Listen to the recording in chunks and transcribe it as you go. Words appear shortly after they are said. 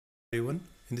Everyone,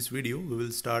 in this video we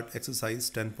will start exercise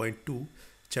 10.2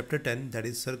 chapter 10, that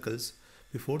is circles.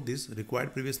 Before this,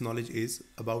 required previous knowledge is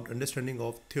about understanding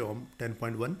of theorem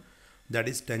 10.1, that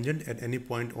is tangent at any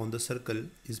point on the circle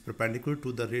is perpendicular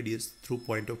to the radius through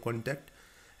point of contact,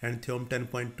 and theorem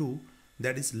 10.2,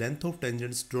 that is length of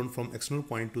tangents drawn from external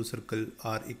point to circle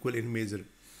are equal in measure,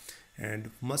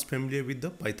 and must familiar with the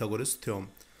Pythagoras theorem.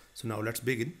 So now let's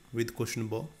begin with question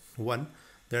number 1,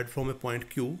 that from a point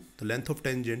Q the length of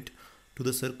tangent to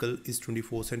the circle is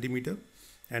 24 centimeter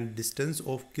and distance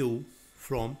of Q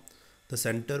from the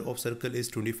center of circle is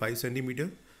 25 centimeter.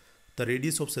 The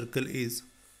radius of circle is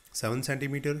 7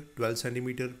 centimeter, 12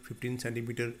 centimeter, 15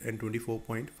 centimeter and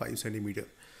 24.5 centimeter.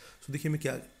 So देखिए हमें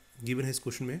क्या given है इस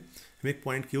question में, हमें एक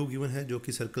point Q given है जो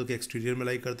कि सर्कल के एक्सटीरियर में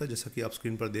लाई करता है, जैसा कि आप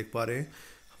स्क्रीन पर देख पा रहे हैं.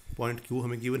 पॉइंट Q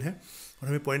हमें गिवन है और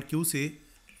हमें पॉइंट Q से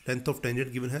लेंथ ऑफ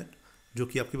टेंजेंट गिवन है जो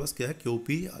कि आपके पास क्या है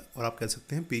QP और आप कह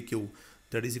सकते हैं PQ,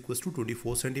 that is equals to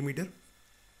 24 centimeter,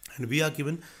 and we are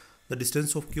given the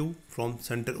distance of Q from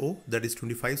center O, that is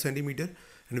 25 centimeter,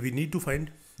 and we need to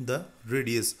find the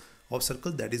radius of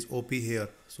circle, that is OP here.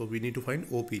 So we need to find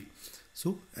OP.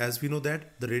 So as we know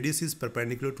that the radius is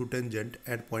perpendicular to tangent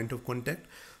at point of contact,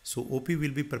 so OP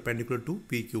will be perpendicular to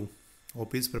PQ.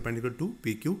 OP is perpendicular to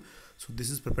PQ, so this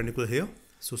is perpendicular here.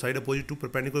 So side opposite to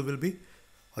perpendicular will be,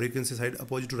 or you can say side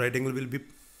opposite to right angle will be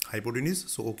hypotenuse,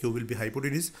 so OQ will be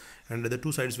hypotenuse and the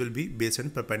two sides will be base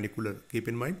and perpendicular, keep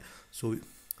in mind. So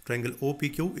triangle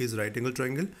OPQ is right angle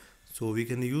triangle, so we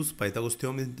can use Pythagoras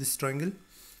theorem in this triangle.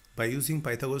 By using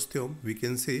Pythagoras theorem we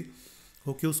can say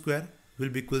OQ square will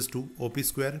be equals to OP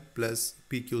square plus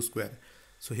PQ square.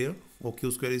 So here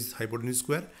OQ square is hypotenuse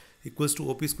square equals to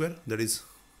OP square, that is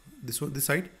this one, this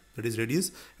side, that is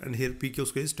radius, and here PQ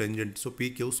square is tangent, so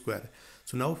PQ square.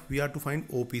 So now we are to find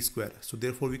OP square, so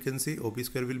therefore we can say OP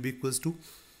square will be equals to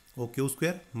OQ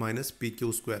square minus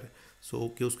PQ square. So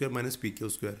OQ square minus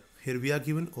PQ square. Here we are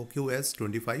given OQ as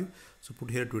 25, so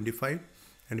put here 25,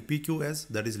 and PQ as,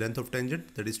 that is length of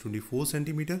tangent, that is 24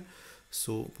 centimeter,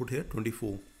 so put here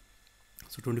 24.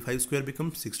 So 25 square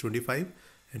becomes 625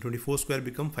 and 24 square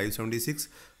become 576.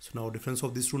 So now difference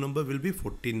of these two number will be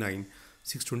 49.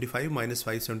 625 minus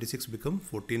 576 become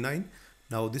 49.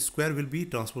 Now this square will be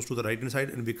transposed to the right hand side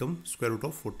and become square root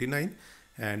of 49,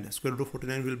 and square root of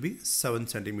 49 will be 7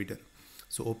 centimeter.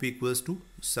 So OP equals to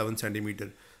 7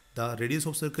 centimeter. The radius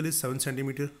of circle is 7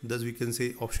 centimeter, thus we can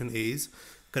say option A is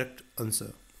correct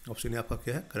answer. Option A आपका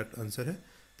क्या है, correct answer है.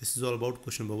 This is all about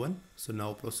question number 1. So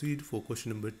now proceed for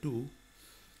question number 2.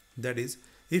 That is,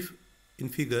 if in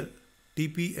figure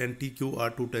TP and TQ are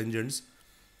two tangents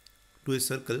to a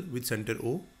circle with center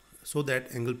O, so that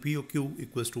angle POQ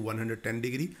equals to 110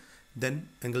 degree, then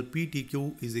angle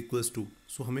PTQ is equals to,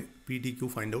 so हमें PTQ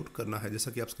find out करना है,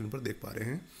 जैसा कि आप screen पर देख पा रहे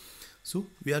हैं. So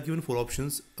we are given four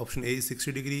options. Option A is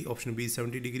 60 degree, option B is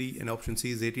 70 degree, and option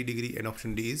C is 80 degree, and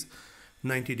option D is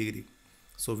 90 degree.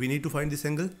 So we need to find this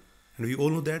angle, and we all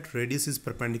know that radius is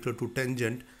perpendicular to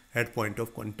tangent at point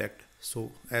of contact.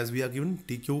 So as we are given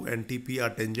TQ and TP are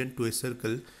tangent to a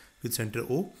circle with center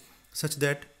O, such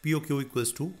that POQ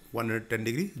equals to 110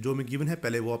 degree. जो हमें given है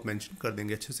पहले वो आप mention कर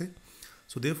देंगे अच्छे से.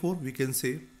 So therefore we can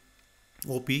say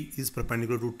OP is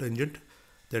perpendicular to tangent,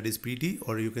 that is PT,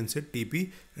 or you can say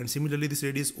TP, and similarly this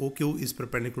radius OQ is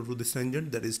perpendicular to this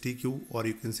tangent, that is TQ, or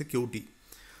you can say QT.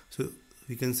 So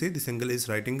we can say this angle is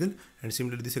right angle, and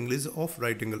similarly this angle is of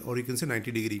right angle, or you can say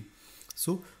 90 degree.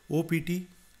 So OPT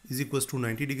is equals to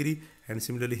 90 degree, and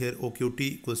similarly here OQT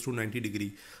equals to 90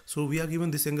 degree. So we are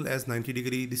given this angle as 90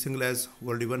 degree, this angle as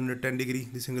already 110 degree,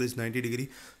 this angle is 90 degree.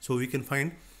 So we can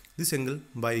find this angle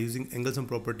by using angle sum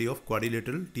property of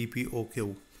quadrilateral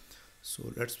TPOQ.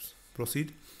 So let's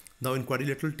proceed. Now in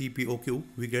quadrilateral TPOQ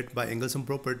we get by angle sum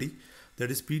property, that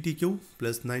is PTQ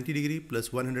plus 90 degree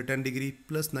plus 110 degree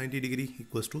plus 90 degree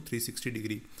equals to 360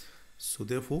 degree. So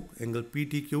therefore angle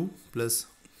PTQ plus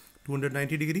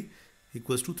 290 degree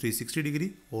equals to 360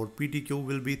 degree, or PTQ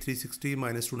will be 360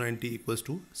 minus 290 equals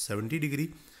to 70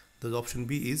 degree. The option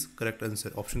B is correct answer.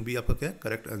 Option B आपका क्या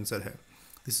correct answer है.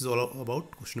 This is all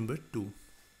about question number 2.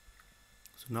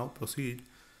 So now proceed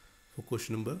for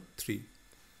question number 3.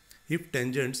 If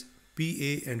tangents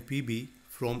PA and PB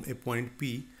from a point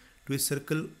P to a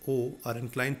circle O are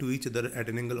inclined to each other at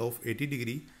an angle of 80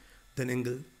 degree, then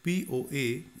angle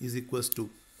POA is equals to,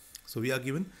 so we are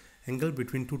given angle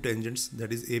between two tangents,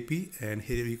 that is AP, and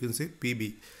here you can say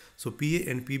PB. So PA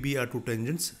and PB are two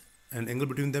tangents and angle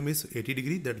between them is 80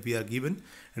 degree, that we are given,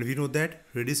 and we know that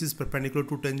radius is perpendicular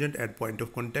to tangent at point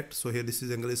of contact. So here this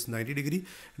is angle is 90 degree,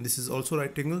 and this is also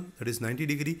right angle, that is 90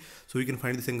 degree. So we can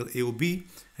find this angle AOB,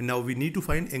 and now we need to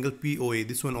find angle POA,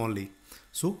 this one only.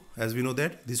 So as we know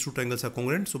that these two triangles are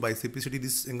congruent, so by simplicity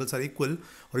these angles are equal,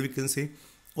 or we can say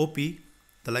OP,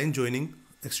 the line joining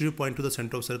exterior point to the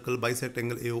center of circle, bisect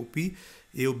angle AOP,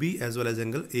 AOB as well as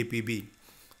angle APB.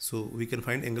 So we can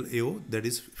find angle AO, that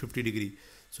is 50 degree.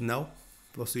 So now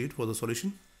proceed for the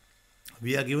solution.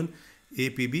 We are given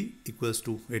APB equals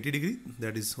to 80 degree,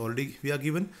 that is already we are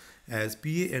given, as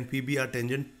PA and PB are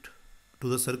tangent to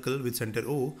the circle with center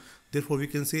O. Therefore we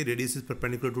can say radius is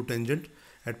perpendicular to tangent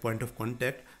at point of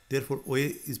contact. Therefore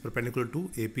OA is perpendicular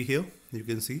to AP here, you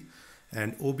can see,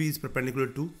 and OB is perpendicular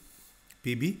to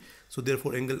PB. So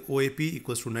therefore angle OAP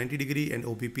equals to 90 degree and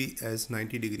OPP as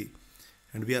 90 degree.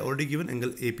 And we are already given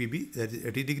angle APB, that is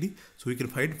 80 degree. So we can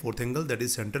find fourth angle, that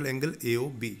is central angle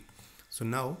AOB. So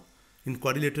now in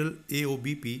quadrilateral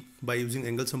AOBP, by using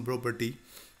angle sum property,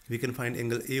 we can find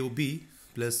angle AOB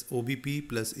plus OBP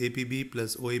plus APB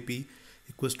plus OAP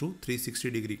equals to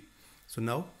 360 degree. So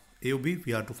now AOB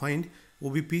we have to find,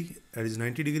 OBP that is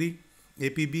 90 degree,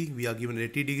 APB we are given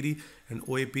 80 degree, and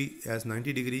OAP as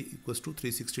 90 degree equals to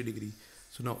 360 degree.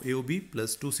 So now AOB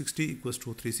plus 260 equals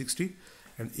to 360,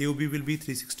 and AOB will be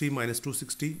 360 minus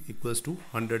 260 equals to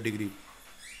 100 degree.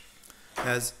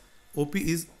 As OP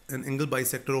is an angle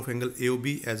bisector of angle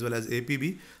AOB as well as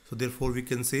APB, so therefore we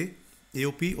can say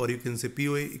AOP, or you can say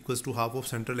POA, equals to half of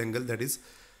central angle, that is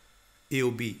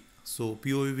AOB. So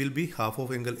POA will be half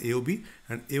of angle AOB,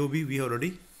 and AOB we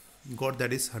already got,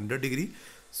 that is 100 degree.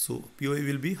 So POA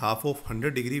will be half of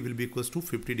 100 degree, will be equals to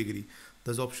 50 degree.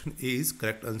 Thus option A is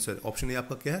correct answer. Option A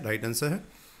आपका क्या है? Right answer है.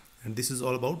 And this is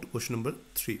all about question number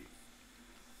 3.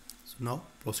 So now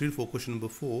proceed for question number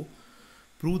 4.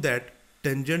 Prove that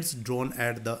tangents drawn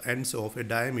at the ends of a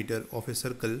diameter of a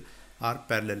circle are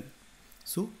parallel.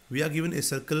 So we are given a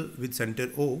circle with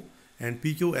center O and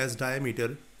PQ as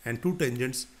diameter and two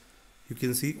tangents. You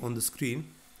can see on the screen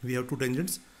we have two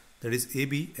tangents, that is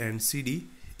AB and CD.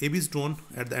 AB is drawn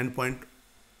at the end point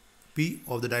P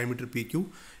of the diameter PQ,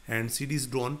 and CD is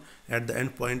drawn at the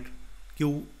end point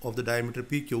Q of the diameter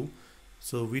PQ.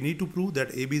 So we need to prove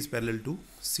that AB is parallel to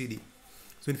CD.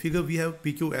 So in figure we have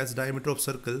PQ as diameter of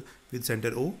circle with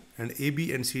center O, and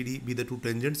AB and CD be the two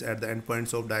tangents at the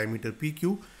endpoints of diameter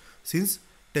PQ. Since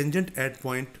tangent at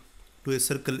point to a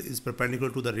circle is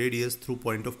perpendicular to the radius through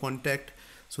point of contact,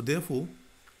 so therefore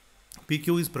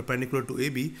PQ is perpendicular to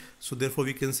AB, so therefore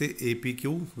we can say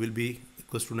APQ will be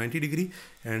equals to 90 degree,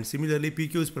 and similarly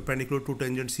PQ is perpendicular to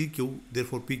tangent CQ,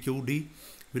 therefore PQD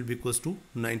will be equals to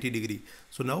 90 degree.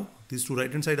 So now these two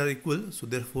right hand side are equal, so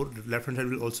therefore left hand side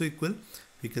will also equal.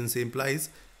 We can say implies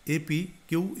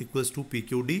APQ equals to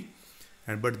PQD,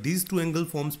 and but these two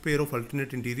angles forms pair of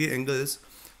alternate interior angles,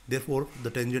 therefore the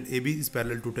tangent AB is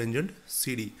parallel to tangent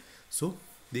CD. So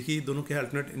देखिए दोनों क्या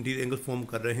alternate interior angle form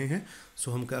कर रहे हैं,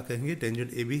 सो हम क्या कहेंगे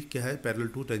tangent A B क्या है, parallel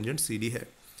to tangent C D है.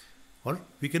 और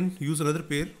we can use another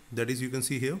pair, that is you can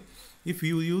see here if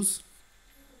you use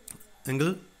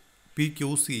angle P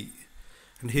Q C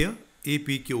and here A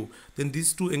P Q, then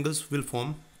these two angles will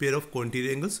form pair of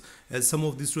co-interior angles, as sum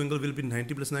of these two angles will be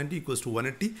 90 plus 90 equals to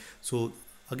 180. So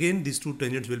again these two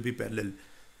tangents will be parallel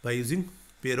by using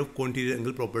pair of co-interior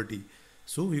angle property.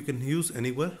 So you can use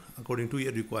anywhere according to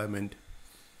your requirement.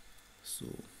 So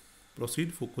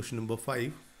proceed for question number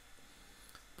 5.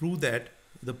 Prove that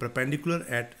the perpendicular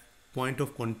at point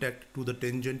of contact to the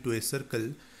tangent to a circle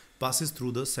passes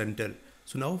through the center.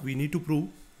 So now we need to prove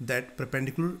that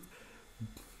perpendicular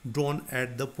drawn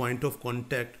at the point of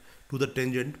contact to the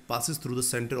tangent passes through the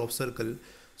center of circle.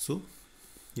 So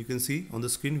you can see on the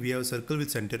screen we have a circle with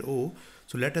center O.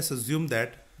 So let us assume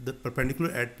that the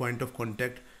perpendicular at point of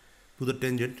contact to the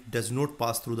tangent does not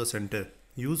pass through the center.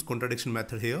 Use contradiction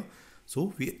method here.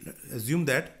 So we assume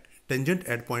that tangent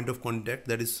at point of contact,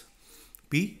 that is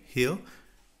P here,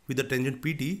 with the tangent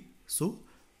PT. So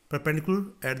perpendicular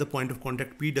at the point of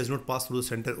contact P does not pass through the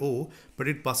center O, but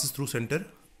it passes through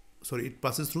it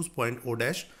passes through point O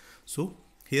dash. So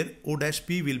here O dash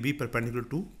P will be perpendicular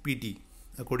to PT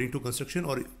according to construction,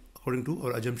 or according to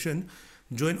our assumption.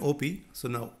 Join OP. So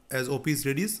now as OP is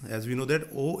radius, as we know that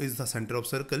O is the center of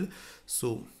circle,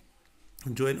 so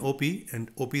join OP,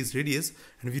 and OP is radius,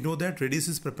 and we know that radius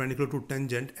is perpendicular to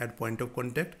tangent at point of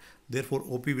contact, therefore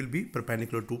OP will be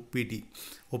perpendicular to PT.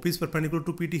 OP is perpendicular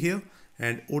to PT here,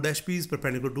 and O dash P is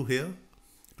perpendicular to here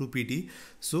to PT.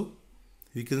 So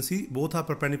we can see both are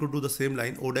perpendicular to the same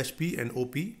line, O dash P and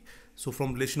OP. So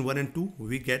from relation 1 and 2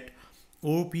 we get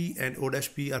OP and O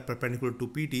dash P are perpendicular to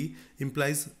PT,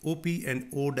 implies OP and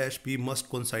O dash P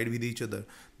must coincide with each other.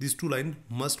 These two lines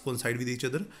must coincide with each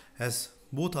other, as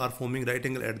both are forming right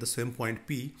angle at the same point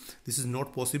P. This is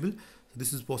not possible. So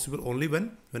this is possible only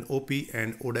when OP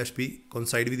and O dash P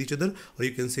coincide with each other, or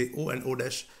you can say O and O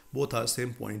dash both are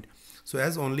same point. So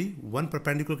as only one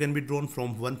perpendicular can be drawn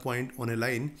from one point on a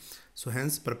line, so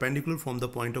hence perpendicular from the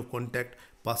point of contact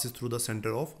passes through the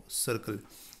center of circle.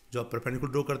 जो आप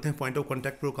perpendicular draw करते हैं point of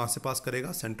contact पर वो कहाँ से पास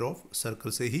करेगा, centre of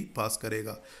circle से ही पास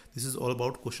करेगा. This is all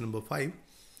about question number 5.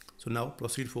 So now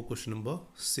proceed for question number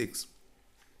 6.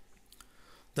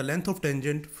 The length of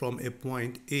tangent from a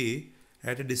point A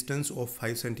at a distance of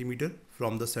 5 cm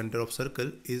from the center of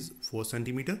circle is 4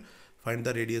 cm. Find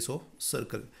the radius of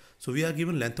circle. So we are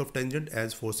given length of tangent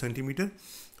as 4 cm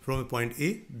from a point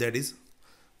A, that is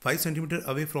 5 cm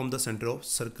away from the center of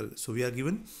circle. So we are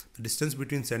given the distance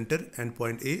between center and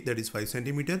point A, that is 5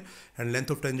 cm, and length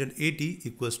of tangent AT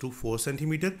equals to 4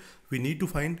 cm. We need to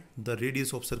find the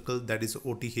radius of circle, that is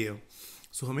OT here.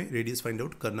 So हमें radius find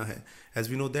out करना है. As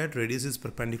we know that radius is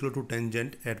perpendicular to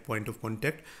tangent at point of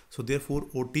contact. So therefore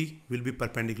OT will be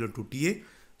perpendicular to TA.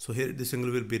 So here this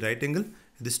angle will be right angle.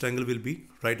 This triangle will be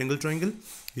right angle triangle.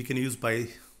 We can use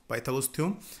Pythagoras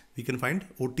theorem. We can find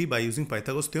OT by using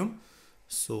Pythagoras theorem.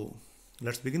 So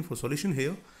let's begin for solution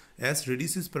here. As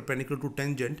radius is perpendicular to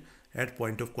tangent at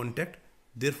point of contact,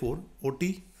 therefore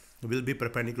OT will be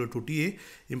perpendicular to TA,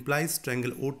 implies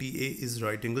triangle OTA is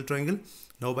right angle triangle.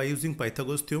 Now by using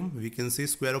Pythagoras theorem, we can say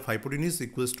square of hypotenuse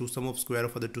equals to sum of square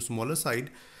of other two smaller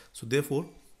side. So therefore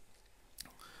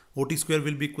OT square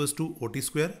will be equals to OT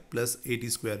square plus AT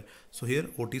square. So here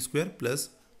OT square plus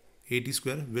AT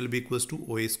square will be equals to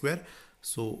OA square.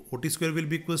 So OT square will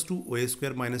be equals to OA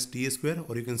square minus TA square,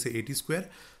 or you can say AT square.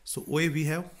 So OA we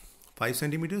have 5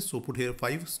 centimeters, so put here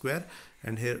 5 square,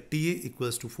 and here TA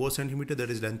equals to 4 centimeter, that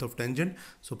is length of tangent,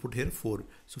 so put here 4.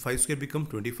 So 5 square become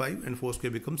 25 and 4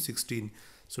 square becomes 16.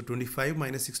 So 25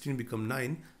 minus 16 become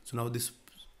 9. So now this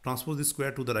transpose this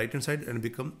square to the right hand side and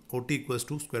become OT equals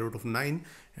to square root of 9,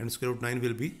 and square root of 9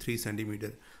 will be 3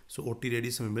 centimeter. So OT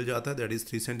radius हमें मिल जाता है, that is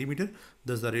 3 centimeter.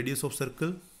 Thus the radius of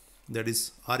circle, that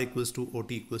is R equals to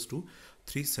OT equals to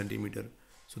 3 centimeter.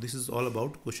 So this is all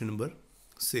about question number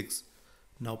 6.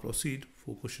 Now proceed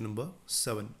for question number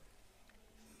 7.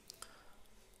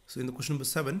 So in the question number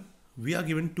 7, we are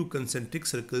given two concentric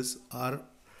circles are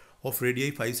of radii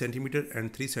 5 centimeter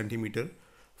and 3 centimeter.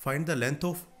 Find the length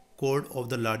of chord of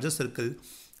the larger circle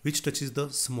which touches the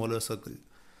smaller circle.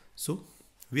 So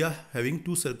we are having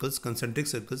two circles, concentric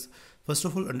circles. First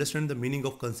of all, understand the meaning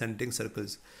of concentric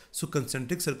circles. So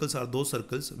concentric circles are those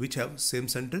circles which have same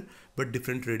center but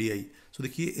different radii. So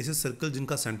देखिए ऐसे circle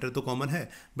जिनका centre तो common है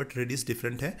but radius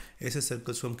different है, ऐसे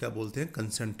circles को हम क्या बोलते हैं,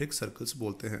 कंसेंट्रिक सर्कल्स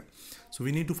बोलते हैं. So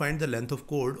we need to find the length of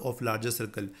chord of larger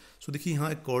circle. सो देखिए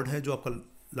यहाँ एक कॉर्ड है जो आपका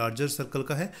लार्जर सर्कल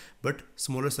का है बट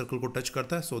स्मॉलर सर्कल को टच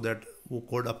करता है, सो दैट वो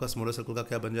कॉर्ड आपका स्मॉलर सर्कल का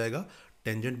क्या बन जाएगा,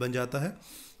 टेंजेंट बन जाता है.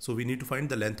 So we need to find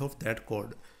the length of that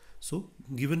cord. So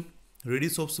given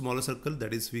radius of smaller circle,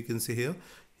 that is we can say here,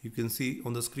 you can see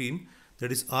on the screen,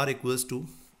 that is R equals to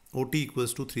OT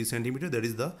equals to 3 centimeter, that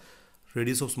is the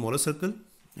radius of smaller circle,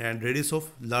 and radius of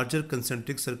larger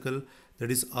concentric circle,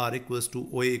 that is R equals to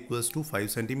OA equals to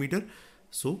 5 centimeter.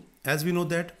 So as we know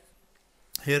that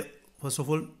here, first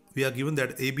of all we are given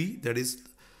that AB, that is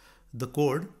the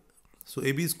chord. So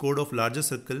AB is chord of larger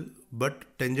circle but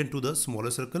tangent to the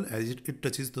smaller circle as it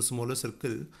touches the smaller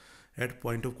circle at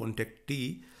point of contact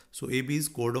T. So AB is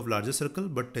chord of larger circle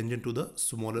but tangent to the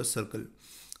smaller circle.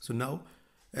 So now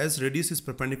as radius is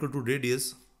perpendicular to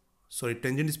radius, sorry,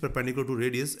 tangent is perpendicular to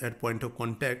radius at point of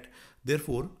contact,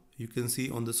 therefore you can see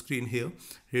on the screen here,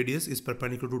 radius is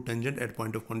perpendicular to tangent at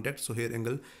point of contact. So here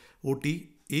angle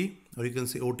OTA, or you can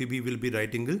say OTB will be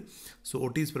right angle. So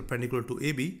OT is perpendicular to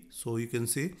AB, so you can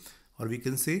say, or we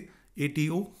can say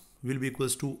ATO will be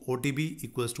equals to OTB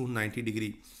equals to 90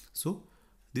 degree. So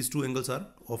these two angles are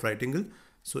of right angle.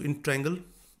 So in triangle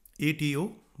ATO,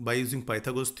 by using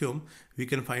Pythagoras theorem, we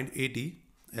can find AT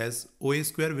as OA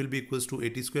square will be equals to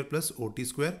AT square plus OT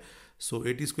square. So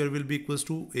AT square will be equals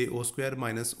to AO square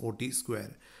minus OT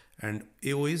square, and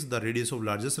AO is the radius of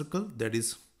larger circle, that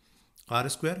is R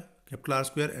square, capital R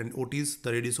square, and OT is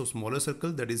the radius of smaller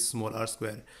circle, that is small r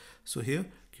square. So here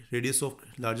radius of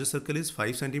larger circle is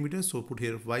 5 centimeters, so put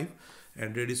here 5,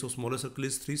 and radius of smaller circle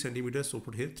is 3 centimeters, so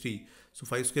put here 3. So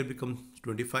 5 square becomes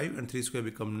 25 and 3 square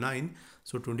become 9.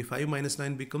 So 25 minus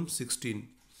 9 becomes 16.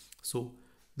 So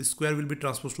this square will be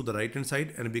transposed to the right hand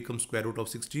side and become square root of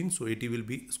 16. So 80 will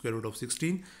be square root of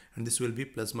 16 and this will be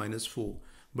plus minus 4.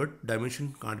 But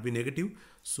dimension can't be negative.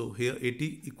 So here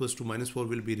 80 equals to minus 4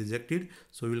 will be rejected.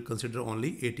 So we will consider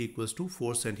only 80 equals to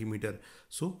 4 centimeter.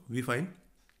 So we find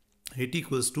 80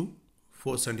 equals to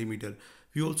 4 centimeter.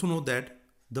 We also know that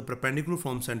the perpendicular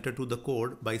from center to the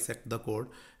chord bisect the chord.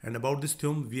 And about this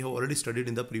theorem we have already studied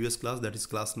in the previous class, that is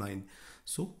class 9.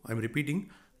 So I'm repeating,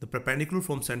 the perpendicular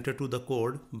from center to the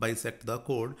chord bisect the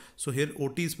chord. So here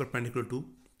OT is perpendicular to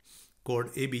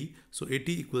chord AB, so AT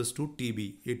equals to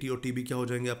TB. AT और TB क्या हो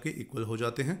जाएंगे आपके, equal हो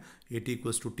जाते हैं. AT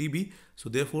equals to TB, so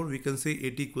therefore we can say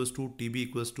AT equals to TB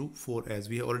equals to 4, as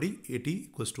we have already AT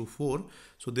equals to 4,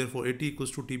 so therefore AT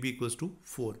equals to TB equals to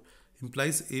 4,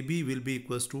 implies AB will be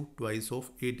equals to twice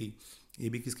of AT.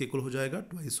 AB किसके equal हो जाएगा,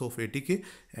 twice of AT के,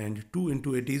 and 2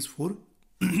 into AT is 4.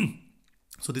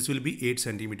 So this will be 8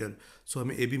 centimeter. So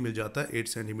हमें AB मिल जाता है 8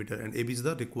 centimeter, and AB is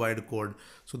the required chord.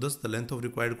 So thus the length of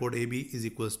required chord AB is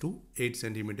equals to 8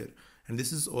 centimeter. And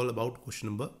this is all about question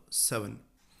number 7.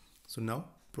 So now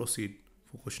proceed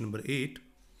for question number 8.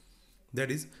 That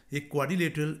is, a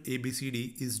quadrilateral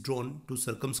ABCD is drawn to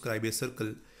circumscribe a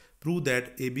circle. Prove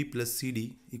that AB plus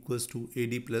CD equals to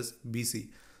AD plus BC.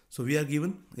 So we are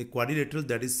given a quadrilateral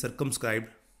that is circumscribed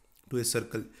to a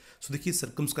circle. So देखिए,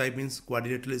 circumscribe means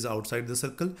quadrilateral is outside the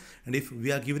circle, and if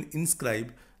we are given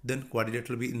inscribe, then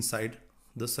quadrilateral will be inside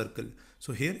the circle.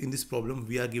 So here in this problem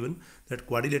we are given that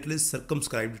quadrilateral is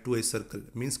circumscribed to a circle,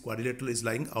 means quadrilateral is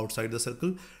lying outside the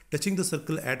circle, touching the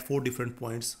circle at 4 different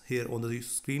points. Here on the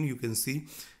screen you can see,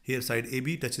 here side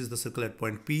AB touches the circle at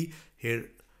point P, here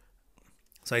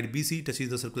side BC touches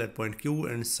the circle at point Q,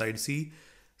 and side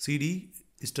CD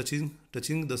is touching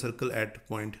the circle at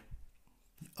point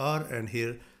R, and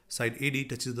here side AD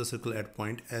touches the circle at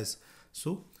point S.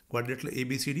 So quadrilateral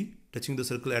ABCD touching the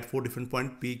circle at 4 different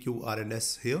points P, Q, R and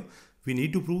S. Here we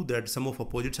need to prove that sum of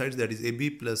opposite sides, that is AB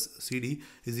plus CD,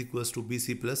 is equals to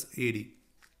BC plus AD.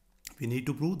 We need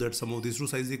to prove that sum of these two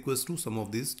sides is equals to sum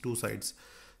of these two sides.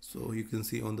 So you can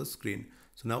see on the screen.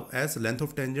 So now as length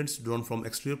of tangents drawn from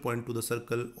exterior point to the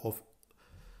circle of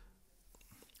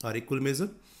are equal measure.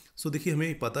 So देखिए,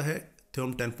 हमें पता है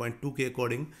theorem 10.2 के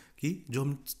according कि जो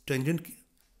हम tangent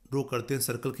draw करते हैं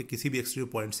सर्कल के किसी भी एक्सटीरियर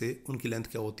पॉइंट से, उनकी लेंथ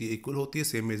क्या होती है, इक्वल होती है,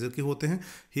 सेम मेजर के होते हैं.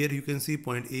 Here you can C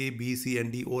point A, B, C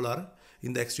and D all are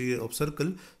in the exterior of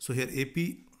circle. So here AP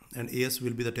and AS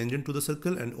will be the tangent to the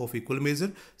circle and of equal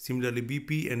measure. Similarly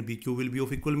BP and BQ will be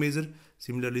of equal measure.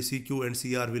 Similarly CQ and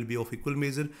CR will be of equal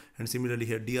measure, and similarly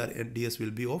here DR and DS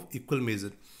will be of equal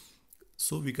measure.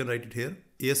 So we can write it here,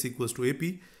 AS equals to AP,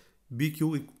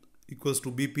 BQ equals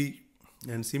to BP,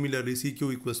 and similarly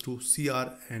CQ equals to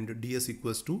CR and DS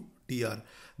equals to DR.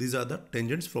 These are the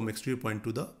tangents from exterior point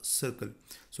to the circle.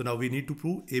 So now we need to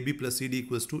prove AB plus CD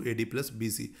equals to AD plus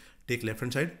BC. Take left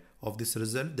hand side of this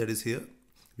result, that is here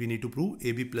we need to prove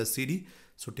AB plus CD.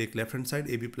 So take left hand side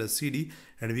AB plus CD,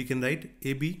 and we can write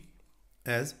AB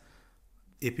as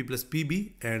AP plus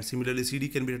PB, and similarly CD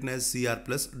can be written as CR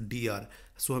plus DR.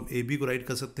 So हम AB को right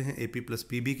कर सकते हैं AP plus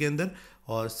PB के अंदर,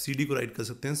 और CD को right कर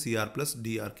सकते हैं CR plus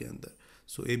DR के अंदर.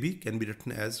 So AB can be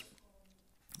written as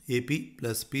AP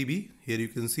plus PB. Here you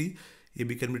can see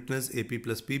AB can be written as AP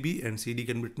plus PB, and CD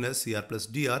can be written as CR plus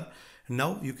DR. And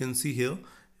now you can see here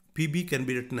PB can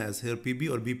be written as, here PB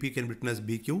or BP can be written as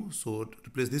BQ. So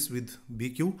replace this with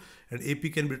BQ, and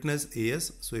AP can be written as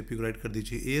AS. So AP को write कर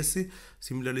दीजिए AS से.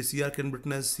 Similarly CR can be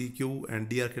written as CQ and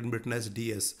DR can be written as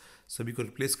DS. सभी को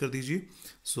replace कर दीजिए.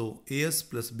 So AS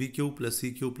plus BQ plus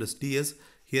CQ plus DS.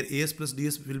 Here AS plus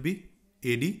DS will be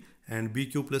AD, and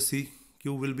BQ plus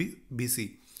CQ will be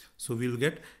BC. So we will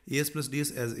get AS plus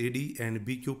DS as AD, and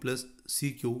BQ plus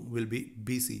CQ will be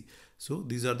BC. So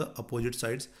these are the opposite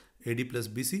sides. AD plus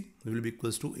BC will be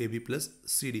equals to AB plus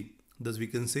CD. Thus we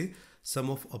can say sum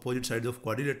of opposite sides of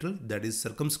quadrilateral, that is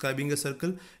circumscribing a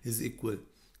circle, is equal.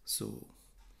 So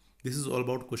this is all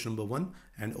about question number 1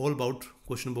 and all about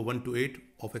question number 1 to 8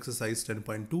 of exercise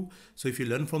 10.2. So if you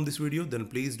learn from this video, then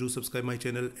please do subscribe my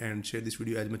channel and share this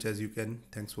video as much as you can.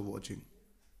 Thanks for watching.